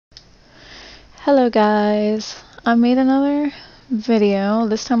Hello guys, I made another video.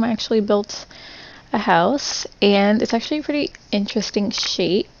 This time I actually built a house and it's actually a pretty interesting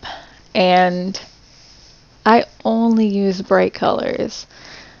shape, and I only use bright colors.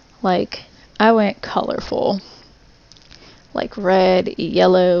 Like, I went colorful, like red,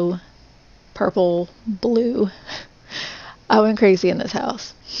 yellow, purple, blue. I went crazy in this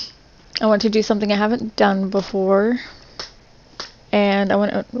house. I wanted to do something I haven't done before, and I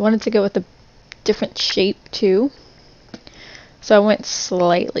wanted to go with a different shape too. So I went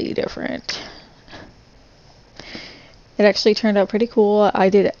slightly different. It actually turned out pretty cool. I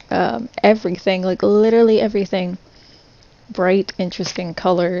did everything, like literally everything, bright, interesting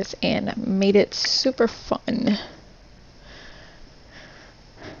colors, and made it super fun.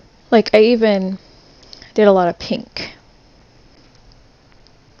 Like, I even did a lot of pink.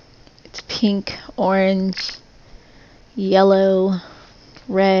 It's pink, orange, yellow,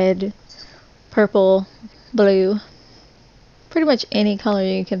 red, purple, blue. Pretty much any color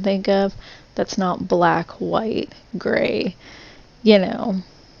you can think of that's not black, white, gray, you know.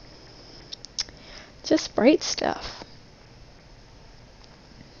 Just bright stuff.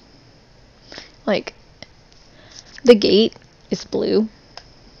 Like, the gate is blue.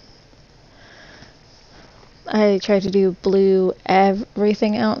 I tried to do blue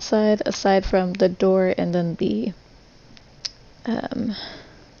everything outside aside from the door, and then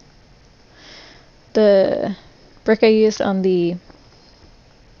the brick I used on the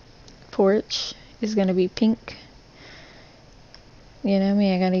porch is gonna be pink. You know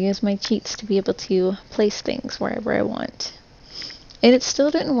me, I gotta use my cheats to be able to place things wherever I want. And it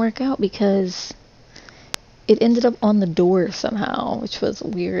still didn't work out because it ended up on the door somehow, which was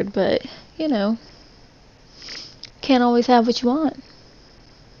weird, but you know, can't always have what you want.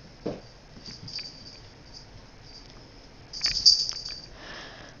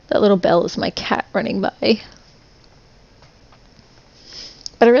 That little bell is my cat running by.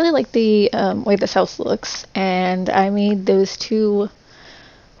 But I really like the way this house looks, and I made those two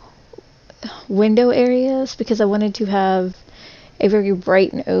window areas because I wanted to have a very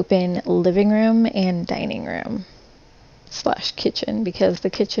bright and open living room and dining room slash kitchen, because the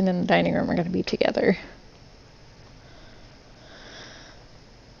kitchen and the dining room are going to be together.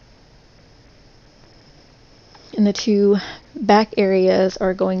 And the two back areas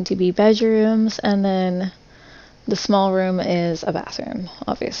are going to be bedrooms, and then the small room is a bathroom,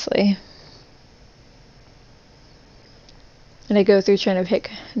 obviously. And I go through trying to pick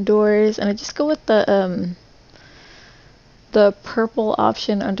doors, and I just go with the purple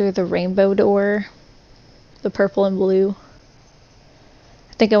option under the rainbow door, the purple and blue.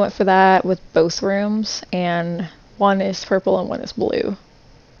 I think I went for that with both rooms, and one is purple and one is blue,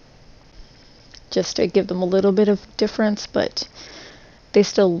 just to give them a little bit of difference, but they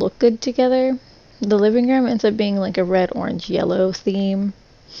still look good together. The living room ends up being like a red, orange, yellow theme,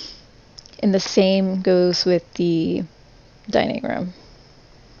 and the same goes with the dining room.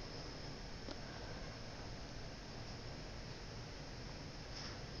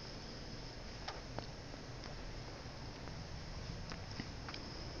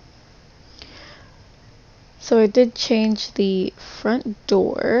 So I did change the front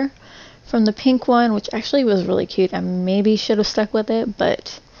door from the pink one, which actually was really cute. I maybe should have stuck with it,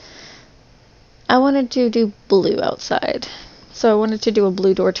 but I wanted to do blue outside. So I wanted to do a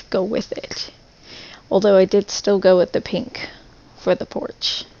blue door to go with it. Although I did still go with the pink for the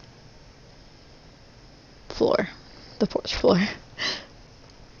porch floor. The porch floor.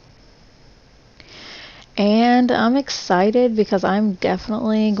 And I'm excited because I'm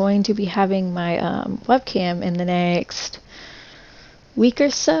definitely going to be having my webcam in the next week or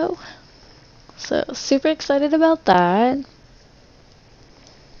so. So super excited about that.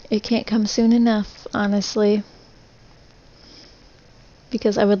 It can't come soon enough, honestly.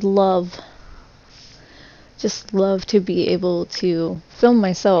 Because I would just love to be able to film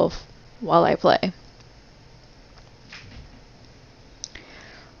myself while I play.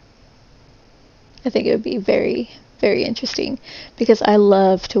 I think it would be very, very interesting because I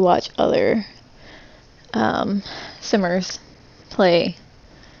love to watch other simmers play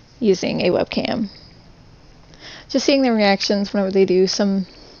using a webcam. Just seeing their reactions whenever they do some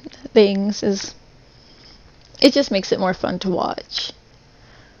things it just makes it more fun to watch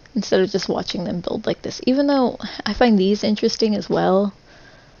instead of just watching them build like this. Even though I find these interesting as well,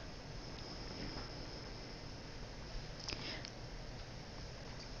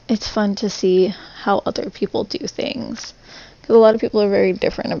 it's fun to see how other people do things, because a lot of people are very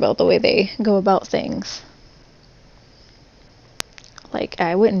different about the way they go about things. Like,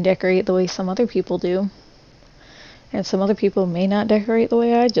 I wouldn't decorate the way some other people do. And some other people may not decorate the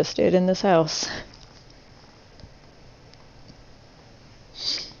way I just did in this house.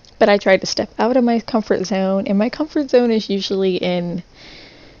 But I tried to step out of my comfort zone, and my comfort zone is usually in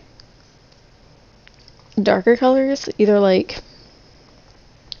darker colors, either like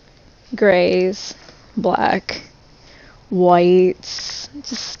grays, black, whites,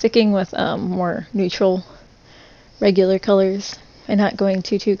 just sticking with more neutral, regular colors, and not going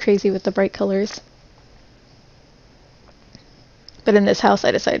too crazy with the bright colors. But in this house,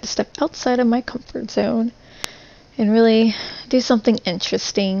 I decided to step outside of my comfort zone and really do something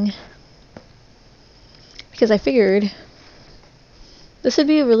interesting, because I figured this would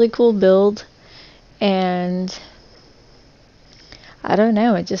be a really cool build, and I don't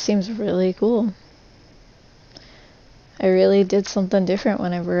know, it just seems really cool. I really did something different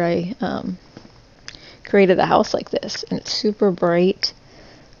whenever I created a house like this, and it's super bright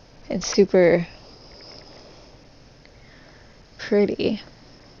and super pretty,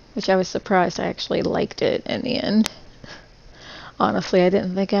 which I was surprised I actually liked it in the end. Honestly, I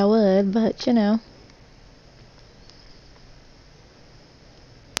didn't think I would, but you know.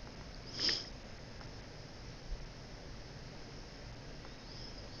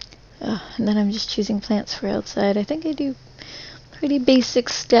 And then I'm just choosing plants for outside. I think I do pretty basic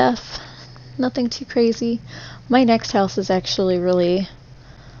stuff, nothing too crazy. My next house is actually really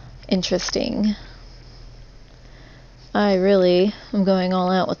interesting. I really am going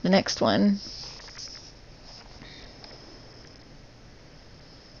all out with the next one.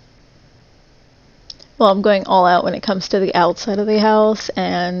 Well, I'm going all out when it comes to the outside of the house,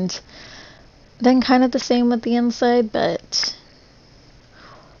 and then kind of the same with the inside, but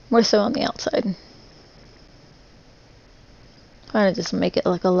more so on the outside. Trying to just make it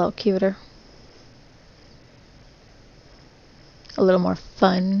look a little cuter. A little more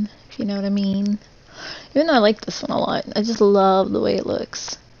fun, if you know what I mean. Even though I like this one a lot, I just love the way it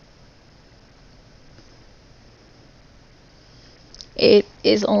looks. It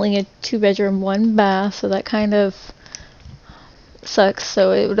is only a 2-bedroom, 1 bath, so that kind of sucks.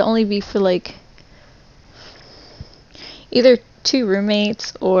 So it would only be for like either 2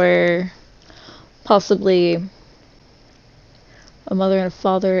 roommates or possibly a mother and a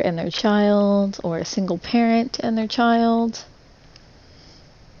father and their child, or a single parent and their child,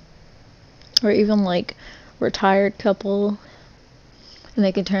 or even like retired couple, and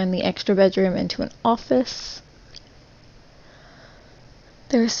they can turn the extra bedroom into an office.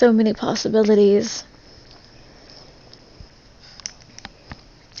 There are so many possibilities.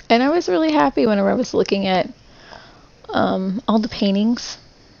 And I was really happy whenever I was looking at all the paintings.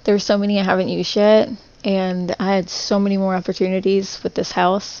 There are so many I haven't used yet, and I had so many more opportunities with this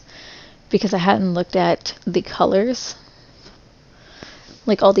house because I hadn't looked at the colors.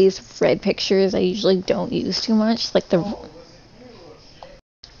 Like all these red pictures I usually don't use too much, like the...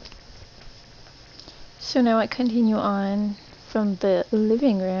 So now I continue on from the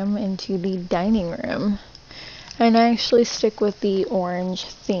living room into the dining room, and I actually stick with the orange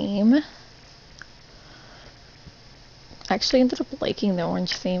theme. I actually ended up liking the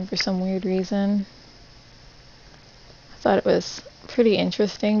orange theme for some weird reason. I thought it was pretty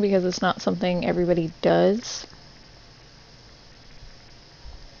interesting because it's not something everybody does.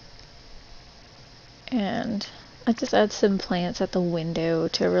 And I just add some plants at the window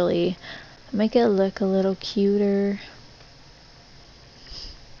to really make it look a little cuter.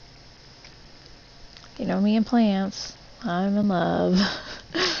 You know me and plants. I'm in love.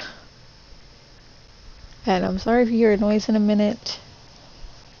 And I'm sorry if you hear a noise in a minute.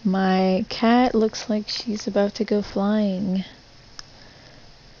 My cat looks like she's about to go flying.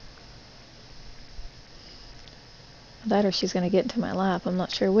 That or she's going to get into my lap. I'm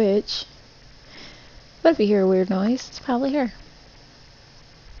not sure which. But if you hear a weird noise, it's probably her.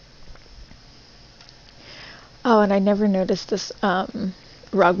 Oh, and I never noticed this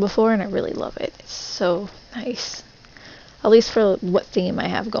rug before, and I really love it. It's so nice. At least for what theme I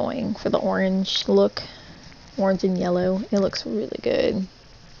have going for the orange look. Orange and yellow. It looks really good.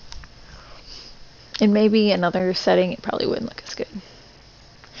 And maybe another setting, it probably wouldn't look as good.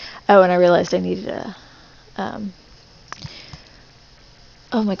 Oh, and I realized I needed a...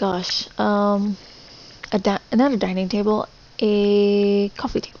 oh my gosh. Not a dining table, a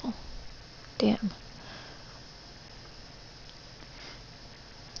coffee table. Damn.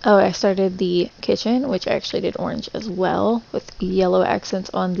 Oh, I started the kitchen, which I actually did orange as well, with yellow accents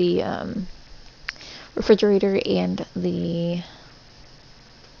on the refrigerator and the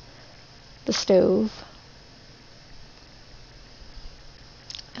stove.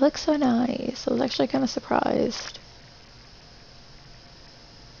 It looks so nice. I was actually kind of surprised.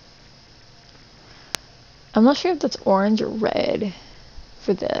 I'm not sure if that's orange or red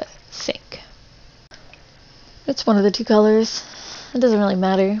for the sink. It's one of the two colors. It doesn't really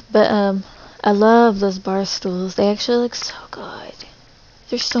matter. But I love those bar stools. They actually look so good.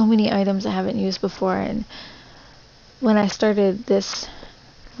 There's so many items I haven't used before, and when I started this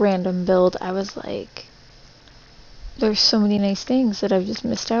random build, I was like, there's so many nice things that I've just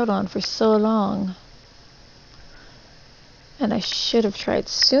missed out on for so long. And I should have tried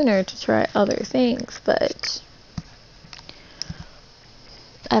sooner to try other things, but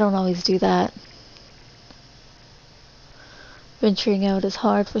I don't always do that. Venturing out is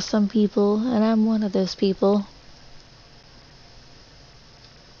hard for some people, and I'm one of those people.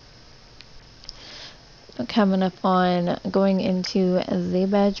 Coming up on going into the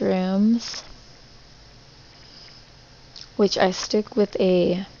bedrooms, which I stick with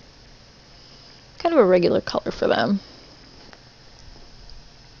a kind of a regular color for them.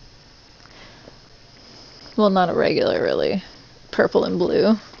 Well, not a regular, really. Purple and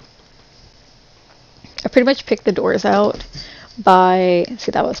blue. I pretty much picked the doors out by...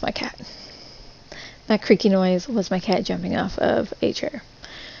 See, that was my cat. That creaky noise was my cat jumping off of a chair.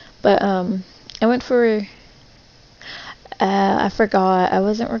 But, I went for... I forgot. I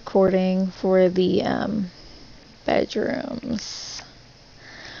wasn't recording for the, bedrooms.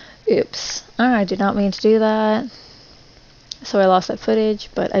 Oops. I did not mean to do that. So I lost that footage.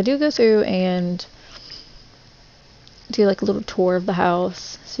 But I do go through and do like a little tour of the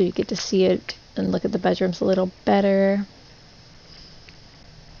house, so you get to see it and look at the bedrooms a little better.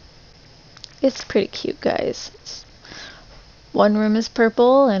 It's pretty cute, guys. One room is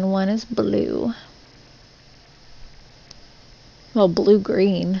purple and one is blue. Well,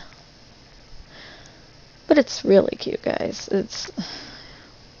 blue-green. But it's really cute, guys.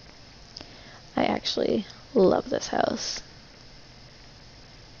 I actually love this house.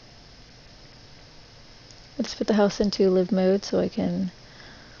 I just put the house into live mode so I can,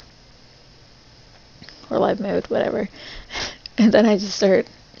 or live mode, whatever. And then I just start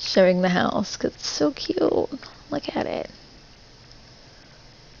showing the house because it's so cute. Look at it.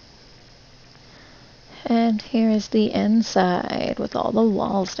 And here is the inside with all the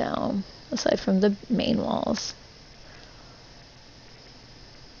walls down, aside from the main walls.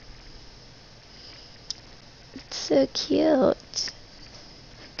 It's so cute.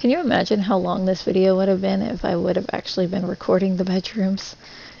 Can you imagine how long this video would have been if I would have actually been recording the bedrooms?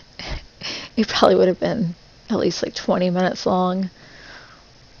 It probably would have been at least like 20 minutes long.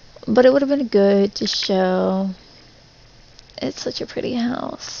 But it would have been good to show. It's such a pretty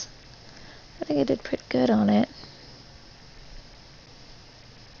house. I think I did pretty good on it.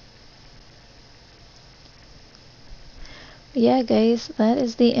 But yeah, guys, that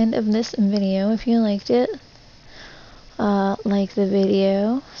is the end of this video. If you liked it, like the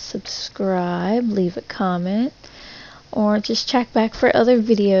video, subscribe, leave a comment, or just check back for other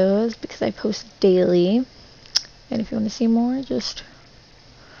videos because I post daily. And if you want to see more, just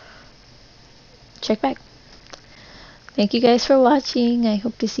check back. Thank you guys for watching. I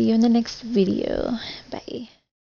hope to see you in the next video. Bye.